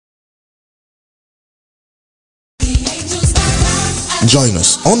Join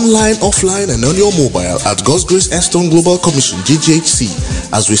us online, offline, and on your mobile at God's Grace Estone Global Commission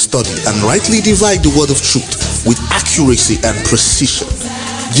GGHC as we study and rightly divide the word of truth with accuracy and precision.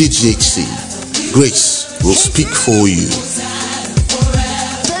 GGHC, grace will speak for you.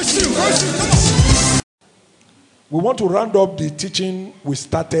 We want to round up the teaching we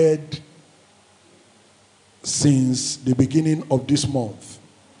started since the beginning of this month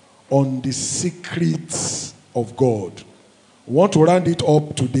on the secrets of God. We want to round it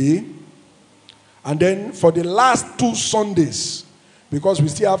up today. And then for the last 2 Sundays, because we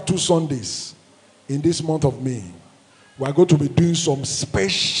still have 2 Sundays in this month of May, we are going to be doing some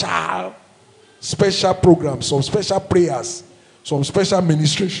special programs, some special prayers, some special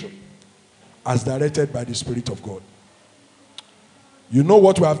ministration as directed by the Spirit of God. You know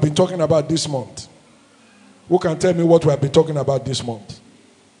what we have been talking about this month? Who can tell me what we have been talking about this month?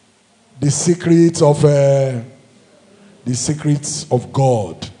 The secrets of God.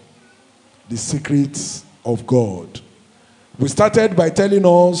 The secrets of God. We started by telling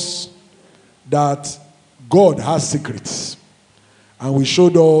us that God has secrets. And we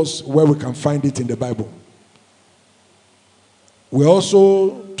showed us where we can find it in the Bible. We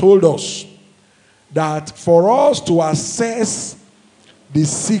also told us that for us to assess the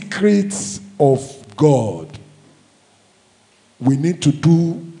secrets of God, we need to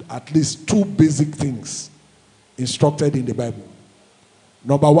do at least 2 basic things instructed in the Bible.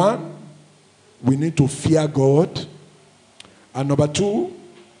 Number 1, we need to fear God. And number 2,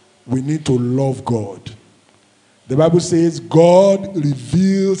 we need to love God. The Bible says God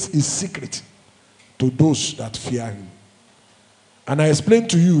reveals his secret to those that fear him. And I explained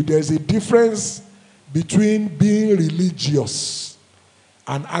to you there's a difference between being religious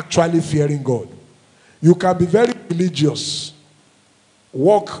and actually fearing God. You can be very religious,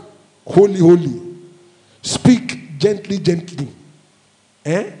 walk holy, speak gently,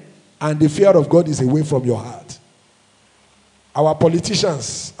 and the fear of God is away from your heart. Our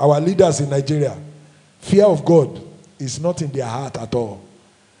politicians, our leaders in Nigeria, fear of God is not in their heart at all.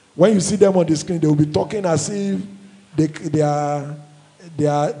 When you see them on the screen, they will be talking as if they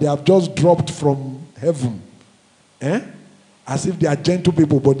have just dropped from heaven. As if they are gentle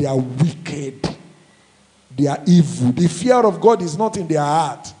people, but they are wicked. They are evil. The fear of God is not in their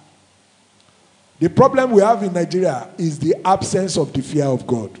heart. The problem we have in Nigeria is the absence of the fear of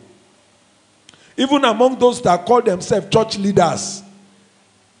God. Even among those that call themselves church leaders,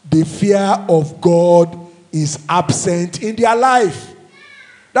 the fear of God is absent in their life.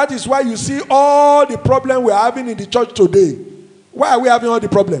 That is why you see all the problem we are having in the church today. Why are we having all the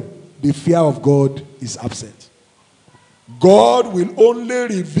problem? The fear of God is absent. God will only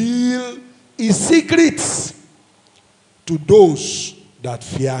reveal his secrets to those that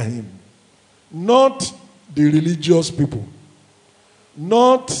fear him. Not the religious people.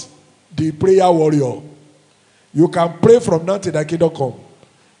 Not the prayer warrior. You can pray from now till the kingdom come.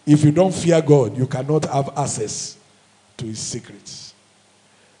 If you don't fear God, you cannot have access to his secrets.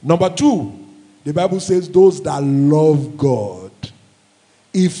 Number 2, the Bible says those that love God.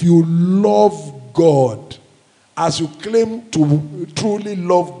 If you love God, as you claim to truly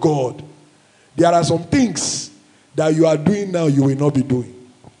love God, there are some things that you are doing now you will not be doing.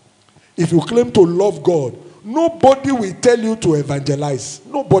 If you claim to love God, nobody will tell you to evangelize.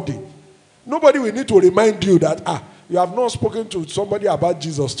 Nobody will need to remind you that, you have not spoken to somebody about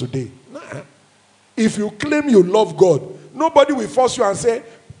Jesus today. Nah. If you claim you love God, nobody will force you and say,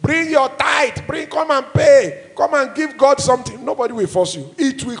 bring your tithe, come and pay, come and give God something. Nobody will force you.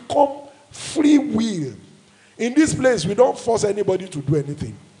 It will come free will. In this place, we don't force anybody to do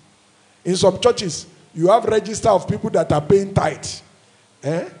anything. In some churches, you have register of people that are paying tithe.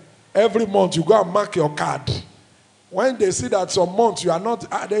 Every month, you go and mark your card. When they see that some months you are not,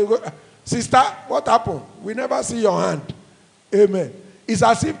 they go, sister, what happened? We never see your hand. Amen. It's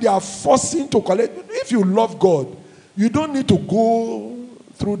as if they are forcing to collect. If you love God, you don't need to go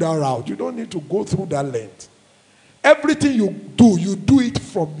through that route. You don't need to go through that length. Everything you do it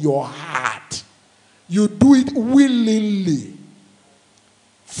from your heart. You do it willingly.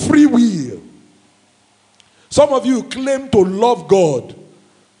 Free will. Some of you claim to love God,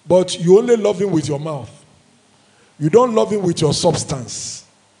 but you only love him with your mouth. You don't love him with your substance.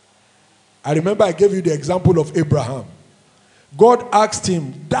 I remember I gave you the example of Abraham. God asked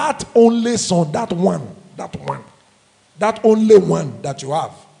him, that only son, that only one that you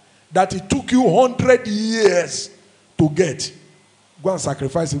have, that it took you 100 years to get, go and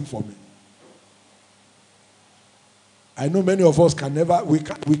sacrifice him for me. I know many of us can never, we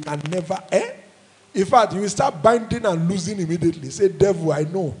can never, In fact, you will start binding and losing immediately. Say, devil, I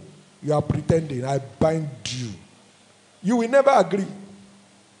know you are pretending. I bind you. You will never agree.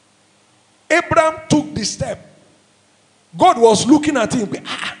 Abraham took the step. God was looking at him.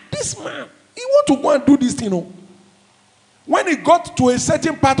 This man, he want to go and do this thing. When he got to a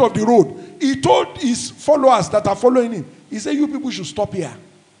certain part of the road, he told his followers that are following him, he said, you people should stop here.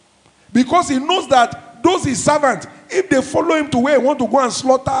 Because he knows that those his servants, if they follow him to where he want to go and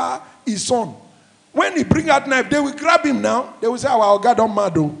slaughter his son, when he bring out knife, they will grab him now. They will say, our God don't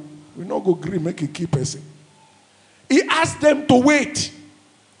mad. We not go green, make a key person. He asked them to wait.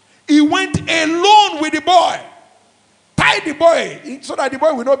 He went alone with the boy. Tie the boy so that the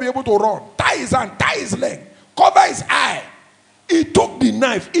boy will not be able to run. Tie his hand, tie his leg, cover his eye. He took the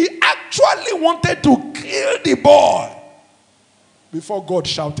knife. He actually wanted to kill the boy before God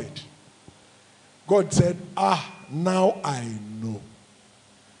shouted. God said, now I know.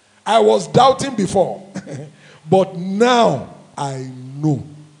 I was doubting before, but now I know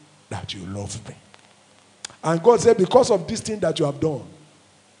that you love me. And God said, because of this thing that you have done,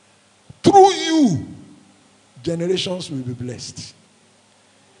 through you, generations will be blessed.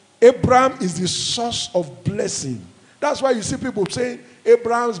 Abraham is the source of blessing. That's why you see people saying,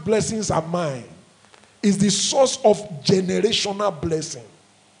 Abraham's blessings are mine. Is the source of generational blessing.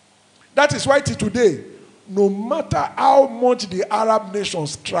 That is why today, no matter how much the Arab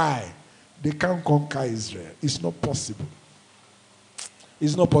nations try, they can't conquer Israel. It's not possible.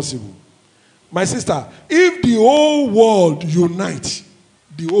 It's not possible. My sister, if the whole world unite,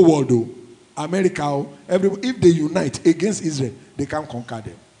 the whole world, America, everybody, if they unite against Israel, they can't conquer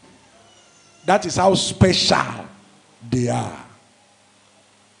them. That is how special they are.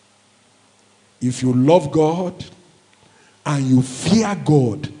 If you love God and you fear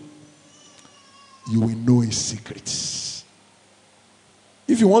God, you will know his secrets.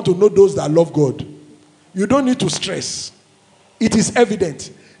 If you want to know those that love God, you don't need to stress. It is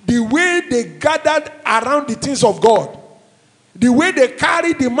evident. The way they gathered around the things of God, the way they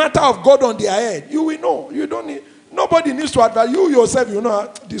carry the matter of God on their head, you will know. You don't need, nobody needs to advise. You yourself, you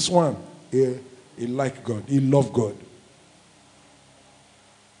know, this one, he like God. He love God.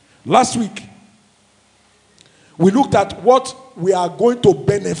 Last week, we looked at what we are going to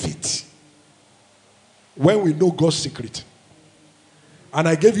benefit when we know God's secret. And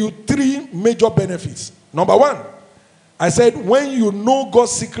I gave you 3 major benefits. Number 1, I said when you know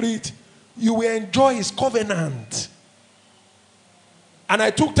God's secret, you will enjoy his covenant. And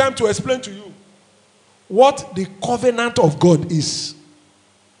I took time to explain to you what the covenant of God is.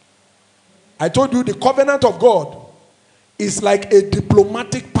 I told you the covenant of God is like a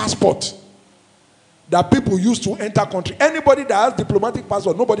diplomatic passport that people use to enter country. Anybody that has diplomatic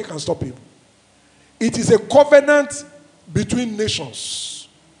passport, nobody can stop him. It is a covenant between nations.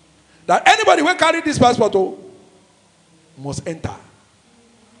 That anybody who carry this passport must enter.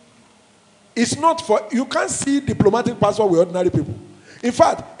 It's not for, you can't see diplomatic passport with ordinary people. In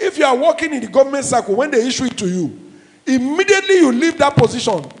fact, if you are working in the government circle, when they issue it to you, immediately you leave that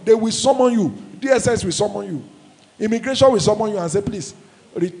position, they will summon you. DSS will summon you. Immigration will summon you and say, please,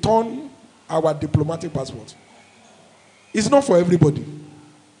 return our diplomatic passport. It's not for everybody.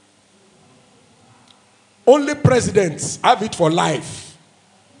 Only presidents have it for life.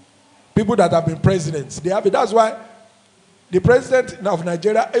 People that have been presidents, they have it. That's why the president of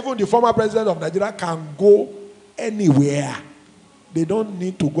Nigeria, even the former president of Nigeria, can go anywhere. They don't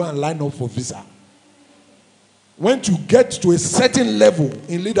need to go and line up for visa. When you get to a certain level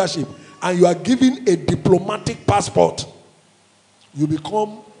in leadership and you are given a diplomatic passport, you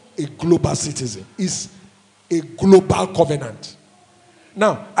become a global citizen. It's a global covenant.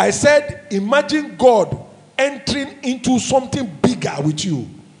 Now, I said, imagine God entering into something bigger with you.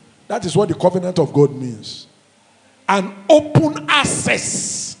 That is what the covenant of God means. An open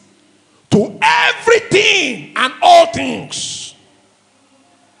access to everything and all things.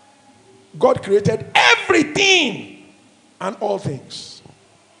 God created everything and all things.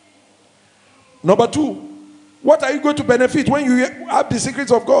 Number 2, what are you going to benefit when you have the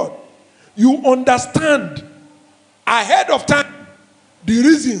secrets of God? You understand ahead of time the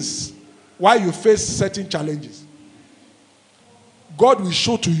reasons why you face certain challenges. God will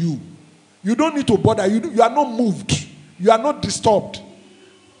show to you. You don't need to bother. You are not moved. You are not disturbed.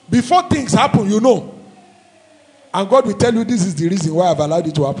 Before things happen, you know. And God will tell you this is the reason why I've allowed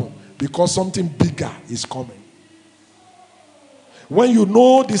it to happen. Because something bigger is coming. When you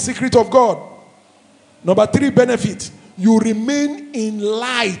know the secret of God, number 3 benefit, you remain in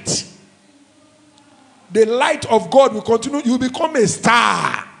light. The light of God will continue. You become a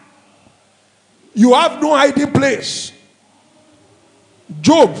star. You have no hiding place.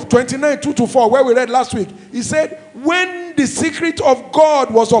 Job 29:2-4, where we read last week, he said, when the secret of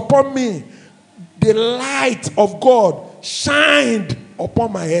God was upon me, the light of God shined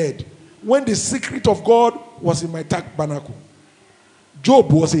upon my head when the secret of God was in my tabernacle.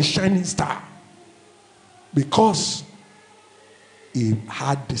 Job was a shining star because he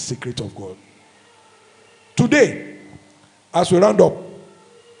had the secret of God. Today, as we round up,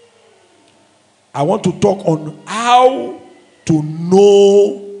 I want to talk on how to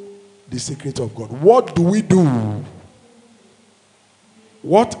know the secret of God. What do we do?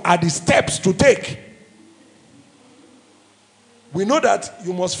 What are the steps to take? We know that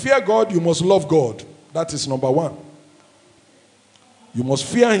you must fear God, you must love God. That is number one. You must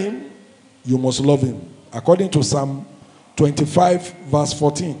fear him, you must love him. According to Psalm 25 verse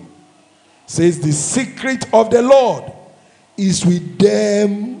 14, says the secret of the Lord is with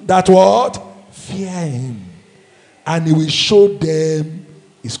them that what? Fear him, and he will show them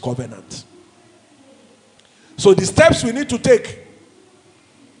his covenant. So the steps we need to take,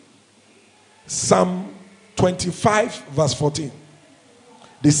 Psalm 25 verse 14,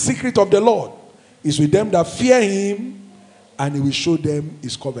 the secret of the Lord is with them that fear him, and he will show them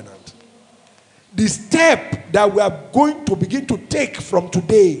his covenant. The step that we are going to begin to take from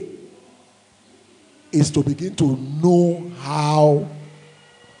today is to begin to know how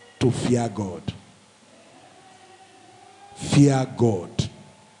to fear God. Fear God.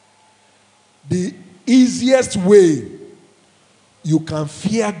 The easiest way you can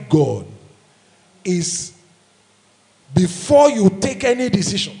fear God is before you take any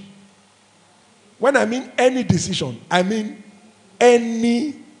decision. When I mean any decision, I mean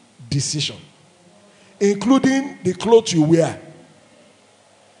any decision, including the clothes you wear,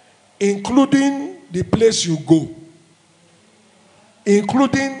 including the place you go,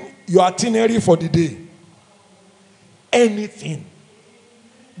 including your itinerary for the day. Anything.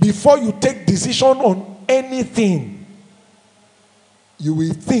 Before you take decision on anything, you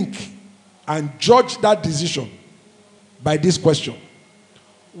will think and judge that decision by this question.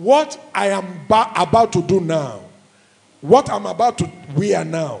 What I am about to do now, what I'm about to wear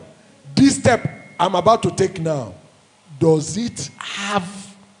now, this step I'm about to take now, does it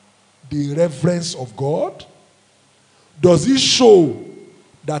have the reverence of God? Does it show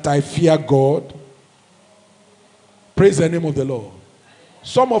that I fear God? Praise the name of the Lord.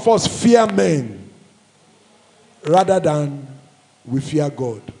 Some of us fear men rather than we fear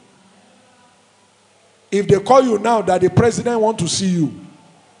God. If they call you now that the president wants to see you,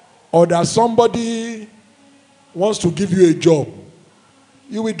 or that somebody wants to give you a job,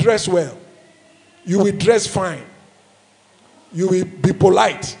 you will dress well. You will dress fine. You will be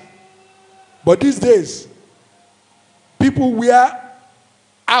polite. But these days, people wear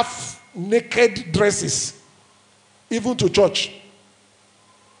half-naked dresses, even to church.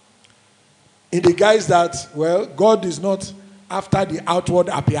 In the guise that, well, God is not after the outward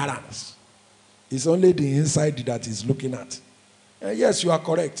appearance. It's only the inside that he's looking at. And yes, you are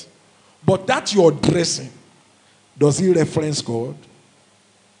correct. But that your dressing, does it reference God?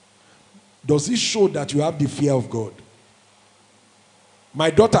 Does it show that you have the fear of God? My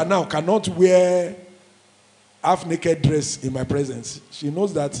daughter now cannot wear half-naked dress in my presence. She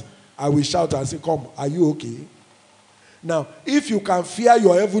knows that I will shout and say, "Come, are you okay?" Now, if you can fear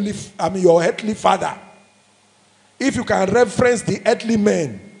your your earthly father, if you can reference the earthly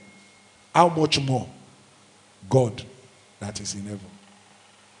men, how much more God that is in heaven?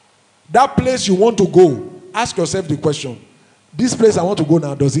 That place you want to go, ask yourself the question, this place I want to go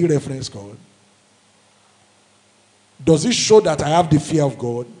now, does it reference God? Does it show that I have the fear of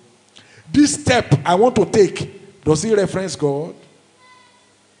God? This step I want to take, does it reference God?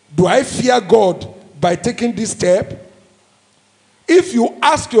 Do I fear God by taking this step? If you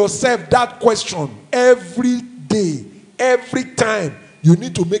ask yourself that question every day, every time you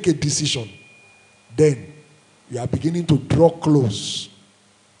need to make a decision, then you are beginning to draw close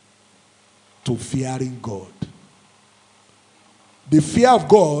to fearing God. The fear of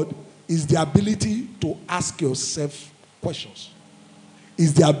God is the ability to ask yourself questions.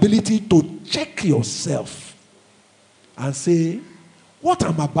 Is the ability to check yourself and say, what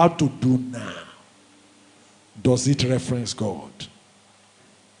I'm about to do now, does it reference God?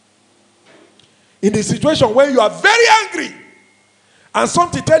 In the situation where you are very angry and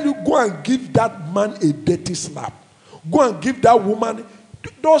something tell you, go and give that man a dirty slap. Go and give that woman.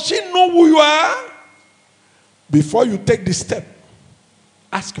 Does she know who you are? Before you take this step,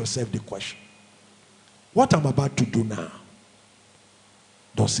 ask yourself the question. What I'm about to do now,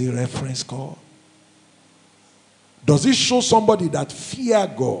 does it reference God? Does it show somebody that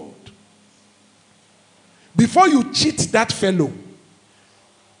fear God? Before you cheat that fellow,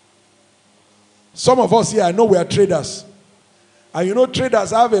 some of us here, I know we are traders. And you know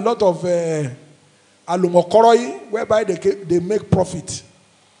traders have a lot of alumokoroyi, whereby they make profit.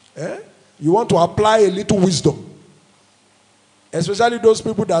 You want to apply a little wisdom. Especially those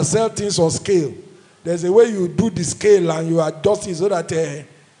people that sell things on scale. There's a way you do the scale and you adjust it so that there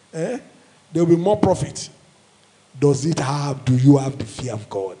will be more profit. Do you have the fear of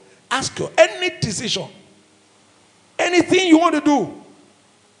God? Ask your any decision. Anything you want to do.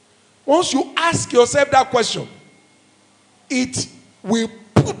 Once you ask yourself that question, it will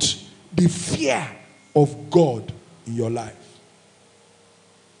put the fear of God in your life.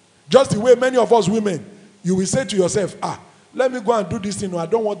 Just the way many of us women, you will say to yourself, let me go and do this thing. I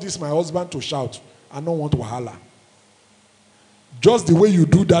don't want my husband to shout. I don't want to holler. Just the way you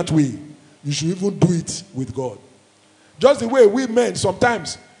do that way, you should even do it with God. Just the way we men,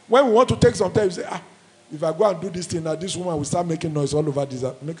 sometimes, when we want to take some time, we say, if I go and do this thing, this woman will start making noise all over this.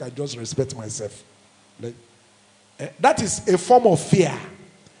 Make I just respect myself. That is a form of fear.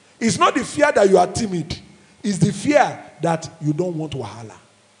 It's not the fear that you are timid. It's the fear that you don't want to holler.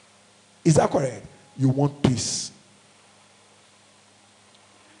 Is that correct? You want peace.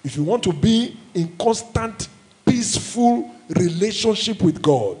 If you want to be in constant, peaceful relationship with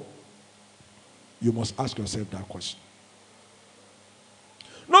God, you must ask yourself that question.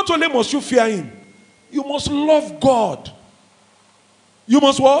 Not only must you fear Him, you must love God. You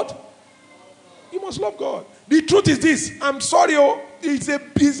must what? You must love God. The truth is this. I'm sorry, it's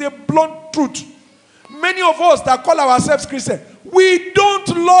a blunt truth. Many of us that call ourselves Christians, we don't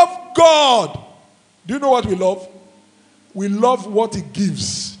love God. Do you know what we love? We love what He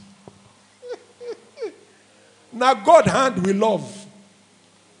gives. Now God hand we love.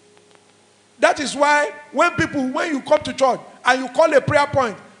 That is why when you come to church and you call a prayer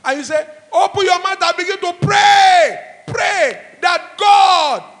point and you say, open your mouth and begin to pray that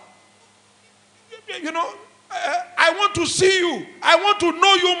God, I want to see you. I want to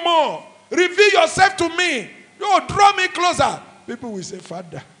know you more. Reveal yourself to me. Draw me closer. People will say,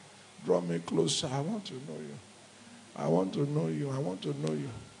 Father, draw me closer. I want to know you. I want to know you. I want to know you.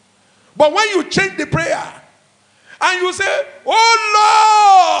 But when you change the prayer and you say,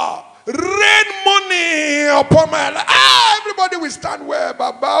 oh Lord, rain money upon my life. Everybody will stand where,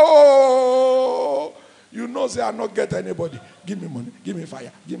 Baba. Oh, say I'll not get anybody. Give me money, give me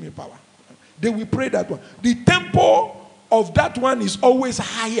fire, give me power. They will pray that one. The tempo of that one is always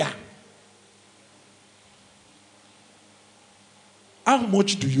higher. How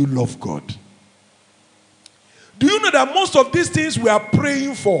much do you love God? Do you know that most of these things we are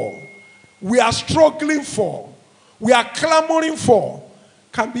praying for, we are struggling for, we are clamoring for,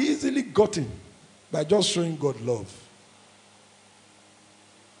 can be easily gotten by just showing God love?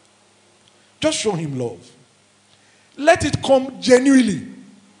 Just show Him love. Let it come genuinely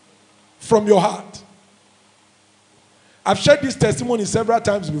from your heart. I've shared this testimony several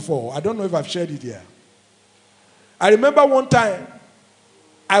times before. I don't know if I've shared it here. I remember one time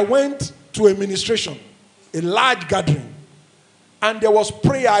I went to a ministration, a large gathering, and there was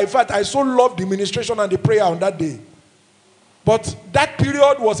prayer. In fact, I so loved the ministration and the prayer on that day. But that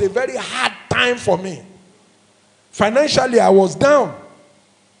period was a very hard time for me. Financially, I was down.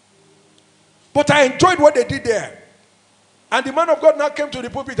 But I enjoyed what they did there. And the man of God now came to the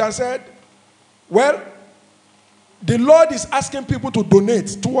pulpit and said, well, the Lord is asking people to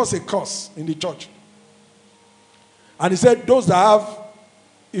donate towards a cause in the church. And he said, those that have,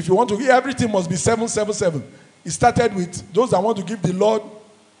 if you want to give, everything must be 777. He started with those that want to give the Lord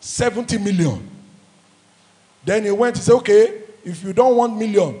 70 million. Then he went to say, okay, if you don't want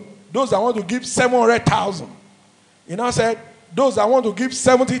million, those that want to give 700,000. He now said, those that want to give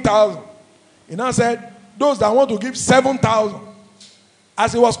 70,000. He now said, those that want to give 7,000.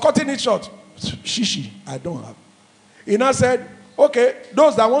 As he was cutting it short, shishi, I don't have. He now said, okay,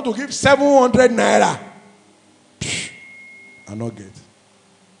 those that want to give 700 naira. I not get.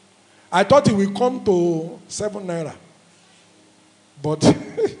 I thought it will come to 7 naira. But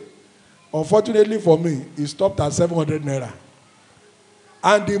unfortunately for me, it stopped at 700 naira.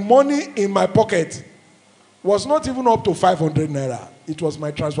 And the money in my pocket was not even up to 500 naira. It was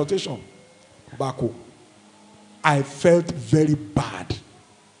my transportation back home. I felt very bad.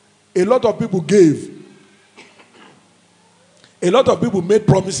 A lot of people gave. A lot of people made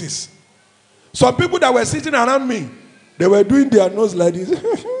promises. Some people that were sitting around me, they were doing their nose like this.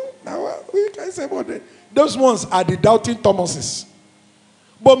 Now, we can say about it. Those ones are the doubting Thomases.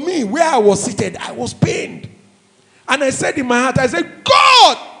 But me, where I was seated, I was pained. And I said in my heart, I said,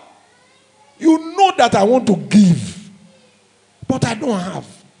 God, you know that I want to give, but I don't have.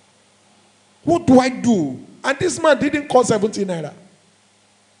 What do I do? And this man didn't cost 17 naira.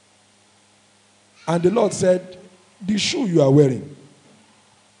 And the Lord said, the shoe you are wearing,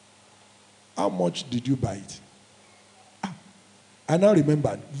 How much did you buy it? I now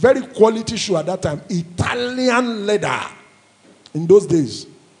remember. Very quality shoe at that time. Italian leather. In those days,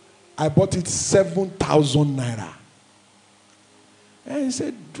 I bought it 7,000 naira. And he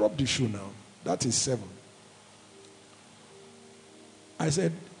said, drop the shoe now. That is 7. I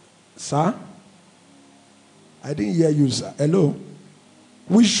said, sir? I didn't hear you, sir. Hello?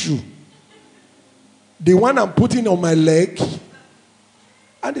 Which shoe? The one I'm putting on my leg?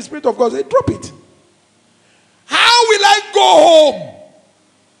 And the Spirit of God said, drop it. How will I go home?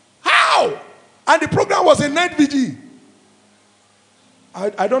 How? And the program was a night vigil.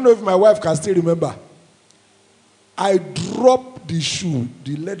 I don't know if my wife can still remember. I dropped the shoe,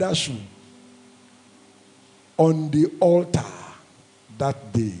 the leather shoe, on the altar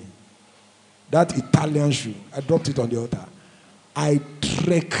that day. That Italian shoe. I dropped it on the altar. I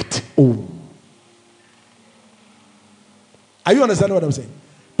trekked home. Are you understanding what I'm saying?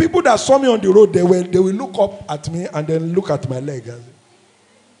 People that saw me on the road, they will look up at me and then look at my leg and say,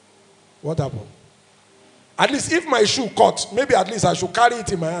 what happened? At least if my shoe caught, maybe at least I should carry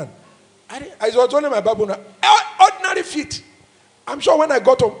it in my hand. I was only my Bible now. Ordinary feet. I'm sure when I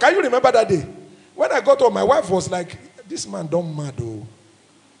got home, can you remember that day? When I got home, my wife was like, this man don't mad oh.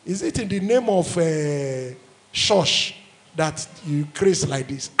 Is it in the name of church that you craze like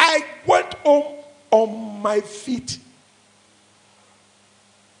this? I went home on my feet.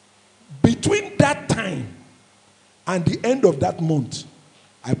 Between that time and the end of that month,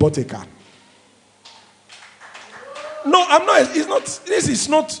 I bought a car. No, I'm not. It's not. This is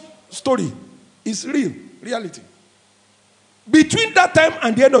not story. It's real. Reality. Between that time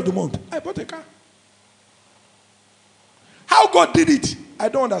and the end of the month, I bought a car. How God did it, I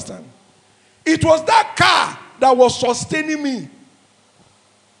don't understand. It was that car that was sustaining me.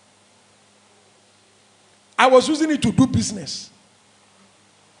 I was using it to do business.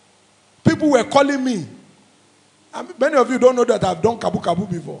 People were calling me. Many of you don't know that I've done Kabu Kabu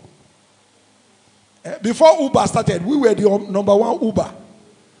before. Before Uber started, we were the number one Uber.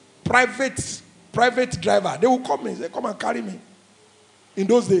 Private driver. They would come in. They come and carry me. In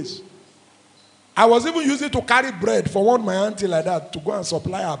those days. I was even using it to carry bread for one my auntie like that to go and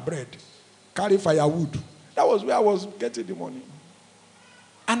supply her bread. Carry firewood. That was where I was getting the money.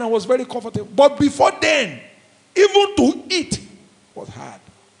 And I was very comfortable. But before then, even to eat was hard.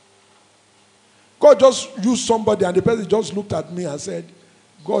 God just used somebody and the person just looked at me and said,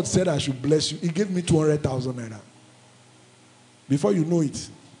 God said I should bless you. He gave me 200,000 naira. Before you know it,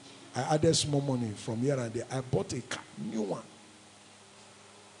 I added small money from here and there. I bought a car, new one.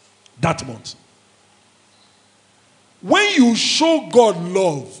 That month. When you show God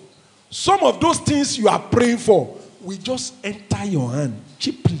love, some of those things you are praying for will just enter your hand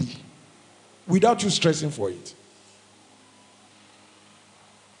cheaply without you stressing for it.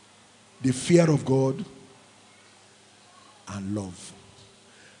 The fear of God and love.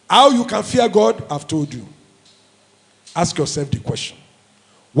 How you can fear God, I've told you. Ask yourself the question.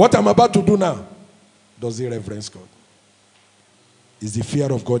 What I'm about to do now, does it reverence God? Is the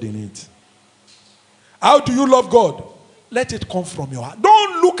fear of God in it? How do you love God? Let it come from your heart.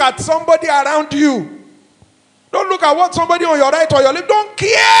 Don't look at somebody around you. Don't look at what somebody on your right or your left. Don't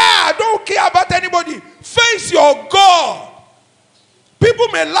care. Don't care about anybody. Face your God. People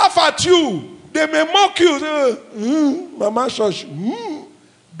may laugh at you. They may mock you. Mama shush.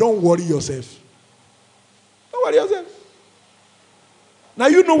 Don't worry yourself. Don't worry yourself. Now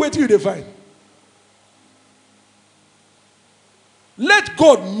you know where you define. Let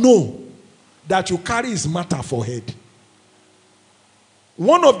God know that you carry his matter for head.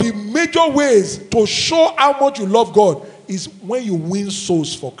 One of the major ways to show how much you love God is when you win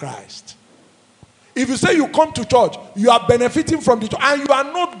souls for Christ. If you say you come to church, you are benefiting from the church, and you are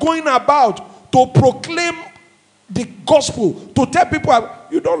not going about to proclaim the gospel, to tell people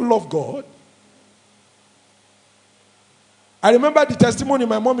you don't love God. I remember the testimony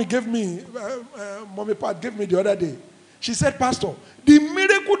my mommy gave me, Mommy Pat gave me the other day. She said, Pastor, the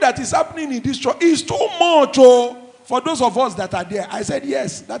miracle that is happening in this church is too much for those of us that are there. I said,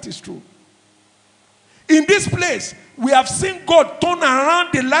 yes, that is true. In this place, we have seen God turn around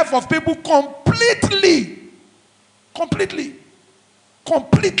the life of people completely. Completely.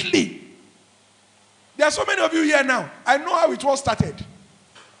 Completely. There are so many of you here now. I know how it all started.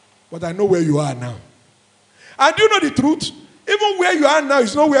 But I know where you are now. And do you know the truth? Even where you are now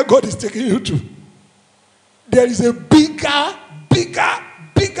is not where God is taking you to. There is a bigger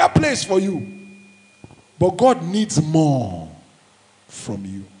place for you. But God needs more from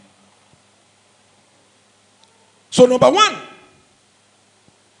you. So number one,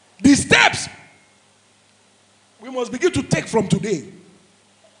 the steps we must begin to take from today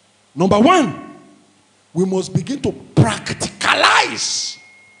Number one, we must begin to practicalize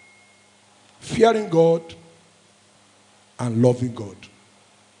fearing God and loving God.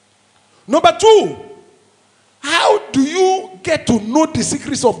 Number two, how do you get to know the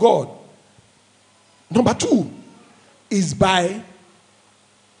secrets of God? Number two is by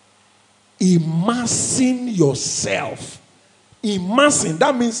immersing yourself. Immersing,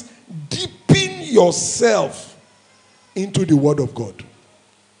 that means dipping yourself into the Word of God.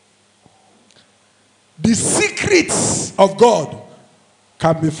 The secrets of God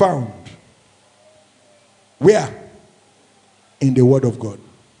can be found where? In the Word of God.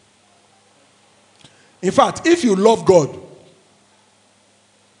 In fact, if you love God,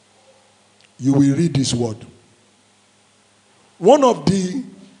 you will read this Word. One of the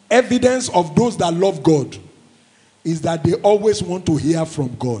evidence of those that love God is that they always want to hear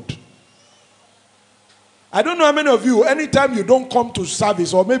from God. I don't know how many of you, anytime you don't come to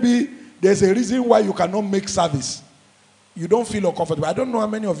service, or maybe there's a reason why you cannot make service, you don't feel uncomfortable. I don't know how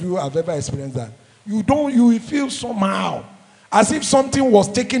many of you have ever experienced that. You feel somehow as if something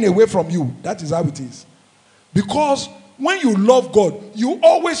was taken away from you. That is how it is. Because when you love God, you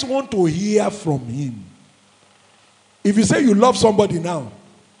always want to hear from Him. If you say you love somebody now,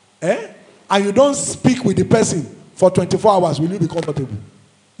 and you don't speak with the person for 24 hours, will you be comfortable?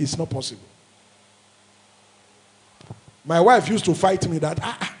 It's not possible. My wife used to fight me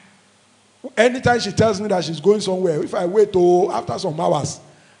that anytime she tells me that she's going somewhere, if I wait after some hours,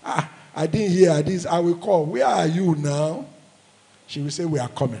 I didn't hear this, I will call. Where are you now? She will say, we are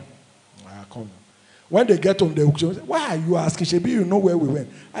coming. We are coming. When they get on the hook, she will say, why are you asking? Shebi, you know where we went.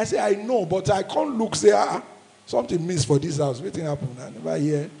 I say, I know, but I can't look, say, something missed for this house. What happened?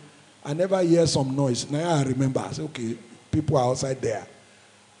 I never hear some noise. Now I remember. I say, okay, people are outside there.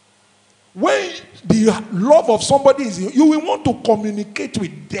 When the love of somebody is you will want to communicate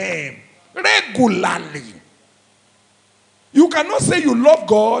with them regularly. You cannot say you love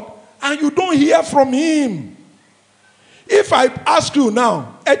God and you don't hear from Him. If I ask you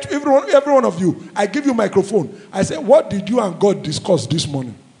now, every one of you, I give you a microphone. I say, what did you and God discuss this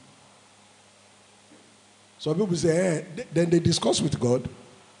morning? Some people say, then they discuss with God.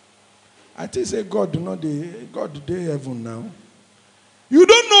 I think say God they heaven now. You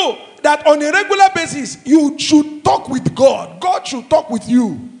don't know that on a regular basis you should talk with God. God should talk with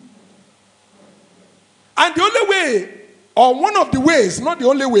you. And the only way, or one of the ways, not the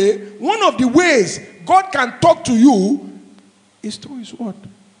only way, one of the ways God can talk to you is through His Word.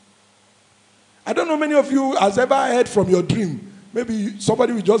 I don't know many of you has ever heard from your dream. Maybe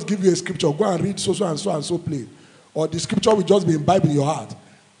somebody will just give you a scripture, go and read so and so place. Or the scripture will just be imbibed in your heart.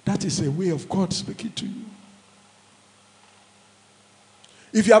 That is a way of God speaking to you.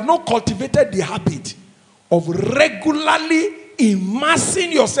 If you have not cultivated the habit of regularly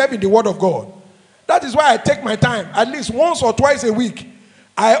immersing yourself in the Word of God, that is why I take my time, at least once or twice a week.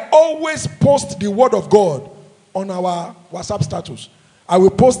 I always post the Word of God on our WhatsApp status. I will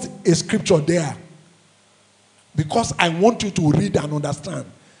post a scripture there because I want you to read and understand.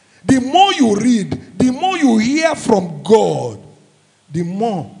 The more you read, the more you hear from God, the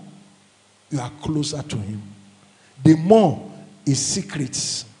more you are closer to Him. The more His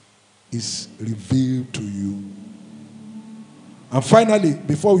secrets is revealed to you. And finally,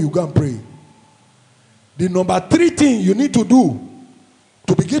 before you go and pray, the number 3 thing you need to do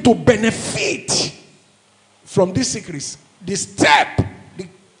to begin to benefit from these secrets, the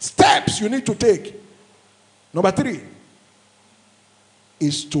steps you need to take. Number 3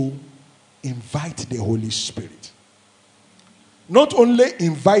 is to invite the Holy Spirit. Not only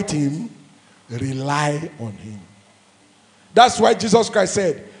invite Him, rely on Him. That's why Jesus Christ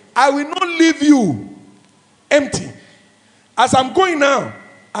said, I will not leave you empty. As I'm going now,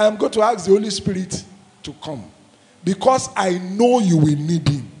 I am going to ask the Holy Spirit to come. Because I know you will need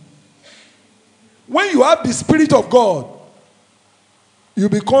Him. When you have the Spirit of God, you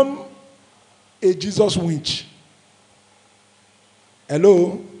become a Jesus winch.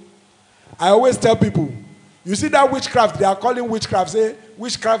 Hello? I always tell people, you see that witchcraft, they are calling witchcraft, say,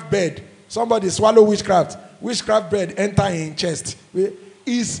 witchcraft bed. Somebody swallow witchcraft. Witchcraft bread enter in chest.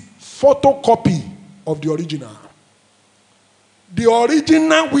 Is photocopy of the original. The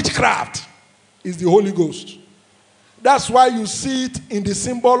original witchcraft is the Holy Ghost. That's why you see it in the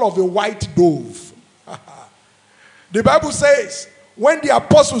symbol of a white dove. The Bible says, when the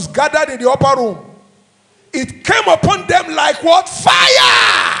apostles gathered in the upper room, it came upon them like what?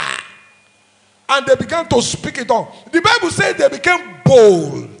 Fire! And they began to speak it on. The Bible says they became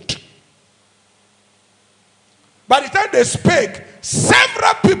bold. By the time they spake,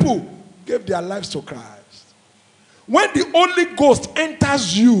 several people gave their lives to Christ. When the Holy Ghost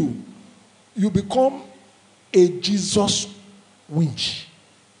enters you, you become a Jesus winch.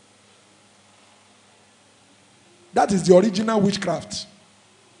 That is the original witchcraft.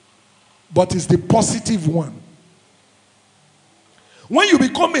 But it's the positive one. When you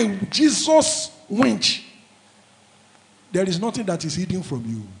become a Jesus winch, there is nothing that is hidden from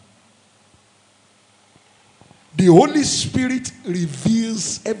you. The Holy Spirit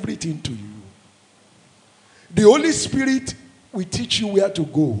reveals everything to you. The Holy Spirit will teach you where to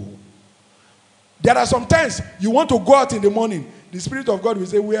go. There are some times you want to go out in the morning. The Spirit of God will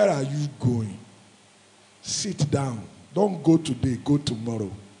say, where are you going? Sit down. Don't go today, go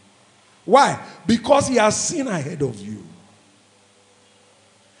tomorrow. Why? Because he has seen ahead of you.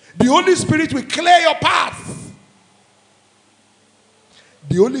 The Holy Spirit will clear your path.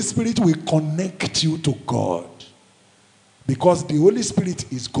 The Holy Spirit will connect you to God. Because the Holy Spirit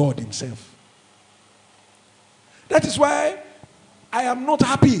is God himself. That is why I am not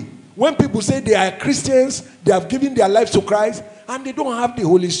happy when people say they are Christians, they have given their lives to Christ, and they don't have the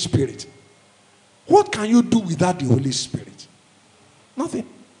Holy Spirit. What can you do without the Holy Spirit? Nothing.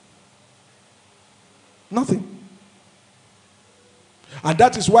 Nothing. And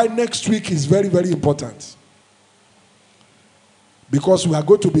that is why next week is very, very important. Because we are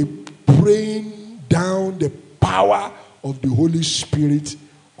going to be praying down the power of the Holy Spirit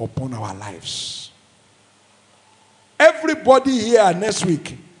upon our lives. Everybody here next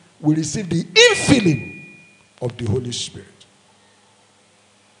week will receive the infilling of the Holy Spirit.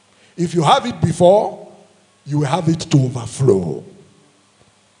 If you have it before, you will have it to overflow.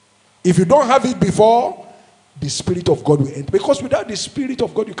 If you don't have it before, the Spirit of God will enter. Because without the Spirit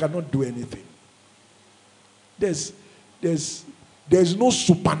of God, you cannot do anything. There's no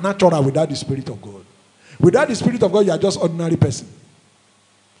supernatural without the Spirit of God. Without the Spirit of God, you are just ordinary person.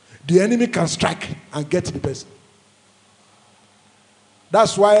 The enemy can strike and get the person.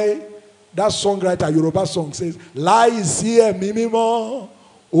 That's why that songwriter, Yoruba song says, "Lai si emi mimo,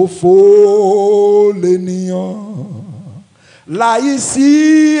 ofo leniyan. Lai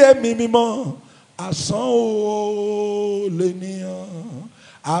si emi mimo, asan o leniyan.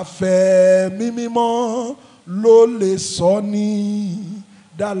 Afe mi mimo, lo le soni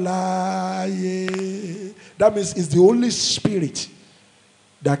dalaye." That means it's the Holy Spirit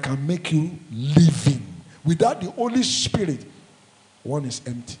that can make you living. Without the Holy Spirit, one is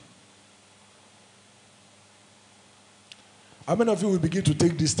empty. How many of you will begin to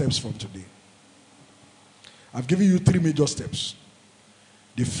take these steps from today? I've given you 3 major steps.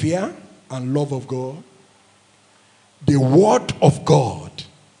 The fear and love of God, the word of God,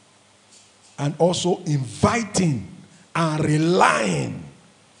 and also inviting and relying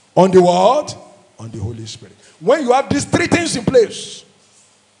on the word, on the Holy Spirit. When you have these 3 things in place,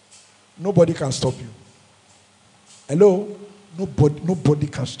 nobody can stop you. Hello? Nobody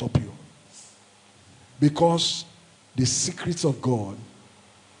can stop you. Because the secrets of God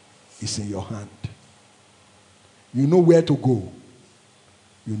is in your hand. You know where to go.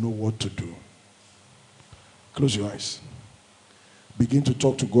 You know what to do. Close your eyes. Begin to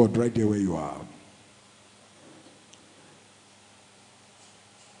talk to God right there where you are.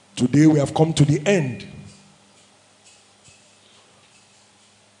 Today we have come to the end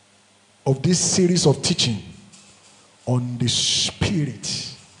of this series of teaching on the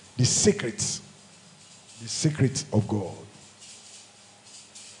Spirit, the secrets of God.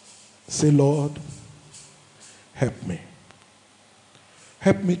 Say, Lord, help me.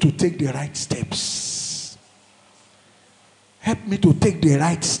 Help me to take the right steps. Help me to take the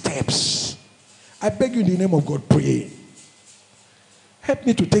right steps. I beg you in the name of God, pray. Help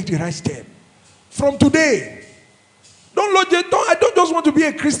me to take the right step. From today, I don't just want to be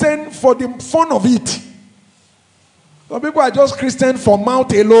a Christian for the fun of it. Some people are just Christian for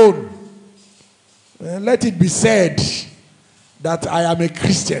mouth alone. Let it be said that I am a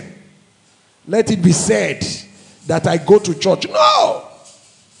Christian. Let it be said that I go to church. No!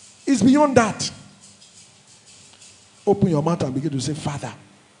 It's beyond that. Open your mouth and begin to say, Father,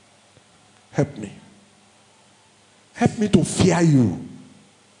 help me. Help me to fear you.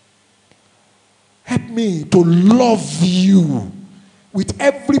 Help me to love you with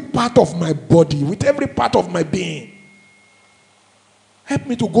every part of my body, with every part of my being. Help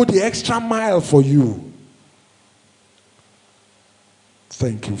me to go the extra mile for you.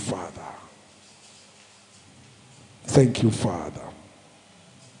 Thank you, Father. Thank you, Father.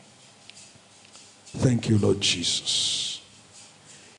 Thank you, Lord Jesus.